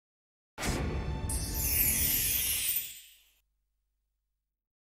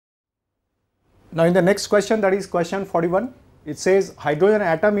Now in the next question, that is question 41, it says hydrogen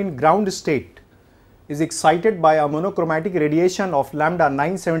atom in ground state is excited by a monochromatic radiation of lambda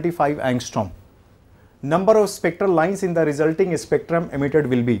 975 angstrom. Number of spectral lines in the resulting spectrum emitted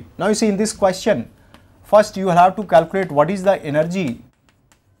will be. Now you see in this question, first you will have to calculate what is the energy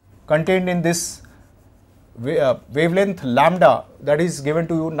contained in this wavelength lambda that is given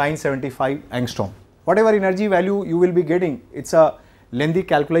to you 975 angstrom. Whatever energy value you will be getting, it's a lengthy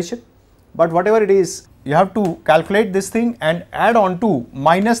calculation, but whatever it is, you have to calculate this thing and add on to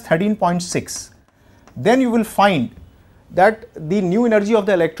minus 13.6. Then you will find that the new energy of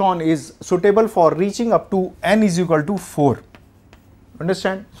the electron is suitable for reaching up to n is equal to 4.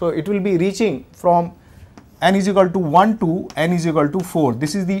 Understand? So it will be reaching from n is equal to 1 to n is equal to 4.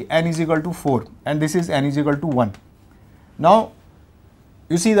 This is the n is equal to 4 and this is n is equal to 1. Now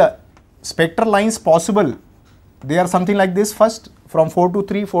you see the spectral lines possible, they are something like this. First from 4 to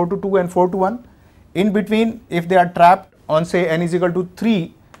 3, 4 to 2 and 4 to 1. In between, if they are trapped on say n is equal to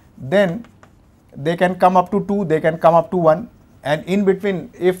 3, then they can come up to 2, they can come up to 1, and in between,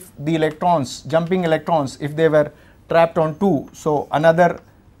 if the electrons, jumping electrons, if they were trapped on 2, so another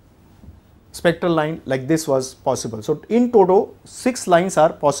spectral line like this was possible. So in total 6 lines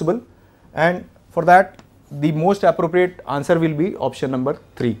are possible, and for that the most appropriate answer will be option number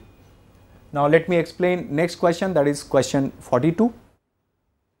 3. Now let me explain next question, that is question 42.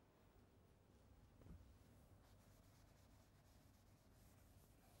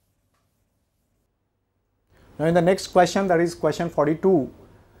 Now in the next question, that is question 42,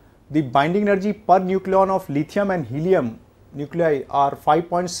 the binding energy per nucleon of lithium and helium nuclei are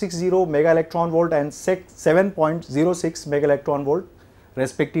 5.60 mega electron volt and 7.06 mega electron volt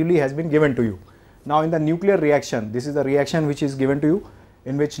respectively has been given to you. Now in the nuclear reaction, this is the reaction which is given to you,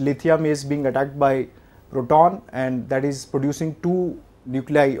 in which lithium is being attacked by proton and that is producing 2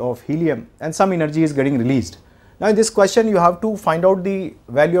 nuclei of helium and some energy is getting released. Now in this question you have to find out the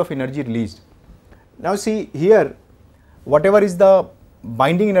value of energy released. Now see here, whatever is the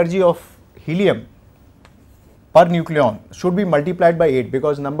binding energy of helium per nucleon should be multiplied by 8,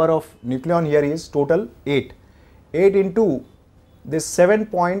 because number of nucleon here is total 8. 8 into this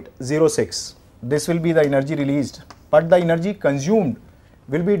 7.06, this will be the energy released, but the energy consumed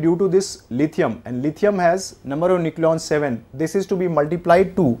will be due to this lithium, and lithium has number of nucleons 7. This is to be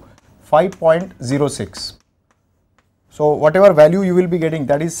multiplied to 5.06. So whatever value you will be getting,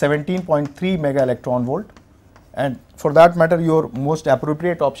 that is 17.3 mega electron volt, and for that matter your most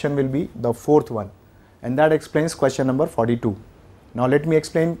appropriate option will be the 4th one, and that explains question number 42. Now let me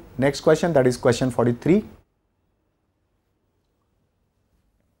explain next question, that is question 43.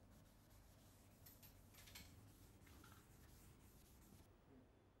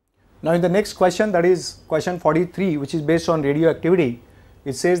 Now in the next question, that is question 43, which is based on radioactivity,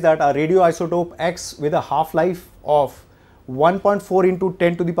 it says that a radioisotope X with a half-life of 1.4 into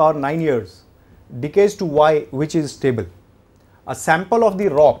 10 to the power 9 years decays to Y, which is stable. A sample of the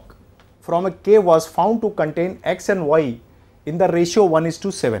rock from a cave was found to contain X and Y in the ratio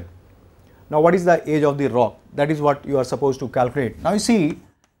 1:7. Now what is the age of the rock? That is what you are supposed to calculate. Now you see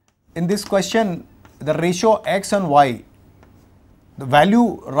in this question, the ratio X and Y, the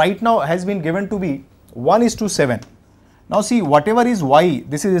value right now has been given to be 1:7. Now see, whatever is Y,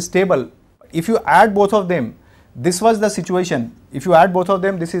 this is stable. If you add both of them, this was the situation. If you add both of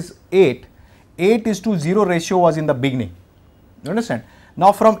them, this is 8. 8:0 ratio was in the beginning. You understand?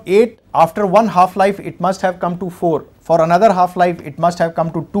 Now from 8, after one half-life, it must have come to 4. For another half-life, it must have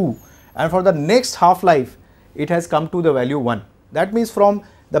come to 2. And for the next half-life, it has come to the value 1. That means from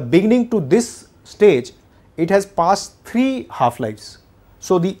the beginning to this stage, it has passed 3 half-lives.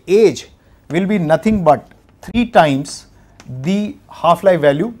 So the age will be nothing but 3 times the half-life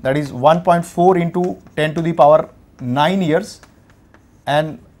value, that is 1.4 into 10 to the power 9 years,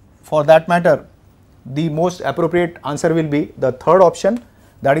 and for that matter the most appropriate answer will be the 3rd option,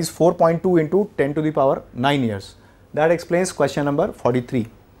 that is 4.2 into 10 to the power 9 years. That explains question number 43.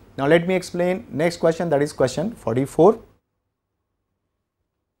 Now let me explain next question, that is question 44.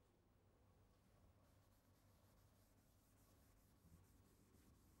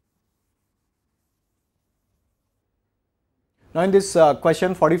 Now in this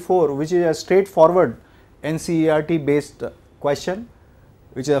question 44, which is a straightforward NCERT based question,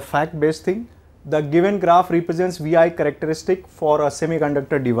 which is a fact based thing, the given graph represents VI characteristic for a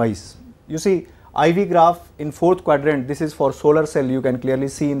semiconductor device. You see IV graph in 4th quadrant, this is for solar cell, you can clearly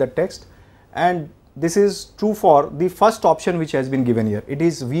see in the text, and this is true for the first option which has been given here. It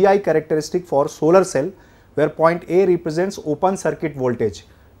is VI characteristic for solar cell, where point A represents open circuit voltage.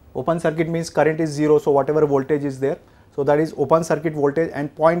 Open circuit means current is 0, so whatever voltage is there, So that is open circuit voltage,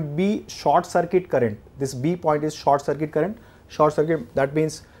 and point B, short circuit current. This B point is short circuit current. Short circuit, that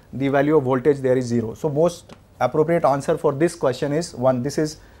means the value of voltage there is 0. So most appropriate answer for this question is 1. This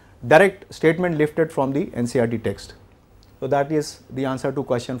is direct statement lifted from the NCERT text. So that is the answer to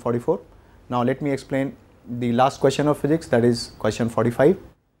question 44. Now let me explain the last question of physics, that is question 45.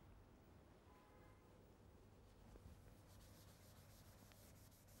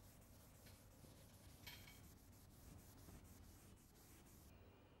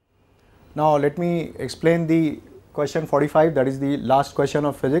 Now let me explain the question 45, that is the last question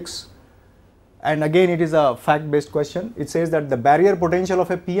of physics, and again it is a fact based question. It says that the barrier potential of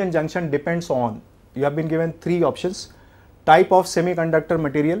a PN junction depends on, you have been given 3 options: type of semiconductor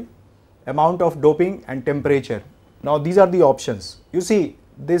material, amount of doping, and temperature. Now these are the options. You see,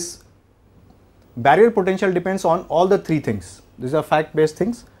 this barrier potential depends on all the 3 things. These are fact based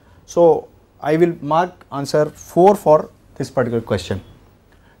things. So I will mark answer 4 for this particular question.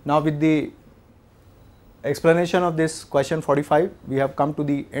 Now with the explanation of this question 45, we have come to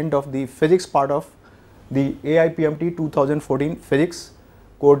the end of the physics part of the Aipmt 2014 physics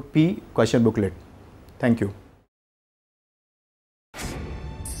code P question booklet. Thank you.